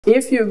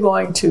If you're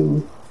going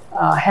to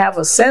have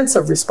a sense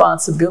of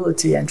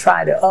responsibility and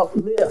try to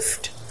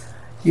uplift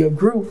your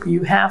group,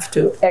 you have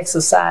to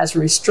exercise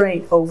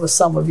restraint over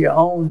some of your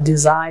own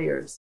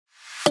desires.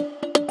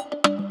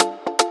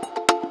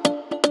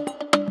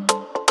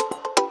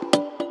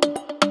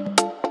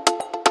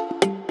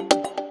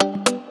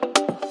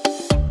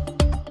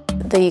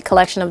 The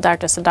collection of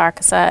Dr.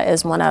 Sudarkasa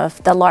is one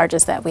of the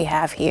largest that we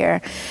have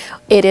here.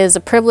 It is a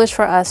privilege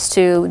for us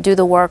to do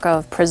the work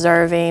of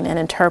preserving and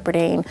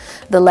interpreting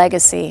the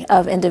legacy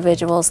of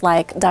individuals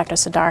like Dr.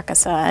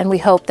 Sudarkasa, and we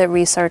hope that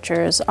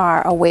researchers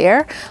are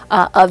aware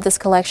of this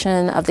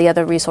collection, of the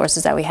other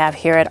resources that we have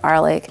here at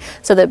AARLCC,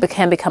 so that it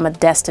can become a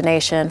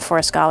destination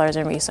for scholars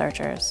and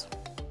researchers.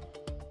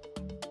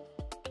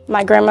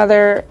 My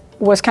grandmother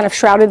was kind of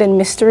shrouded in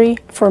mystery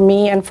for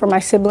me and for my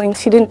siblings.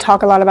 She didn't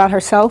talk a lot about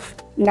herself.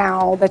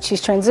 Now that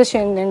she's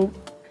transitioned, and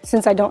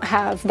since I don't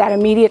have that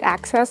immediate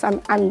access,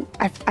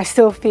 I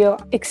still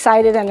feel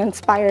excited and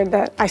inspired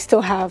that I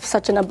still have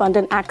such an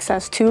abundant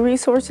access to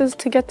resources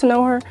to get to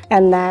know her,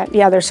 and that,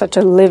 yeah, there's such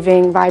a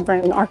living,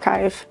 vibrant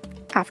archive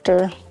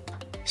after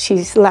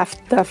she's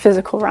left the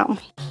physical realm.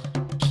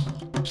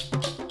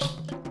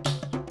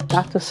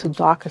 Dr.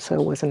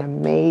 Sudarkasa was an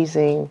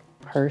amazing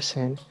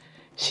person.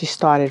 She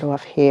started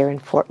off here in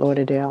Fort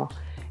Lauderdale,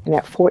 and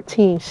at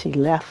 14 she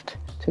left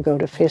to go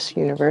to Fisk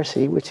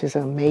University, which is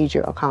a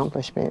major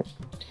accomplishment.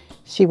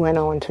 She went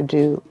on to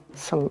do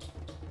some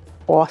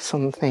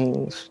awesome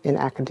things in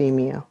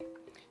academia.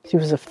 She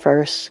was the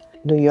first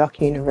New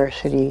York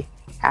University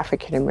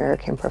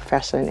African-American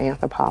professor in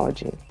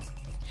anthropology.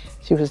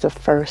 She was the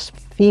first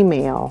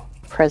female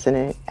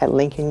president at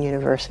Lincoln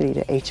University,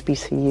 the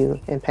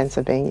HBCU in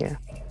Pennsylvania.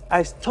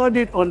 I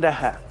studied under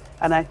her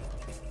and I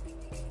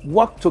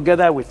worked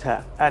together with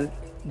her, and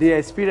the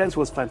experience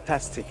was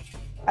fantastic.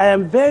 I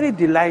am very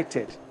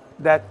delighted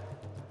that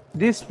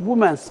this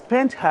woman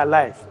spent her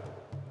life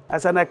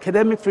as an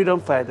academic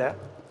freedom fighter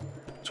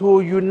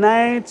to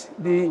unite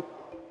the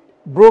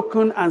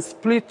broken and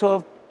split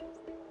up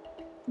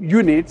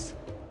units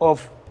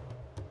of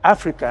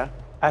Africa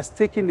as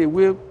taken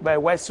away by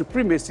white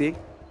supremacy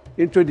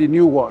into the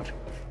new world.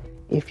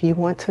 If you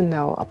want to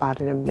know about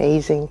an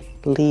amazing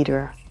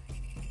leader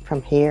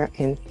from here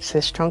in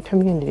Sistrunk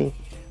community,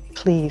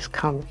 please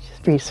come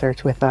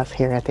research with us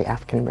here at the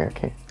African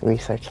American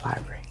Research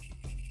Library.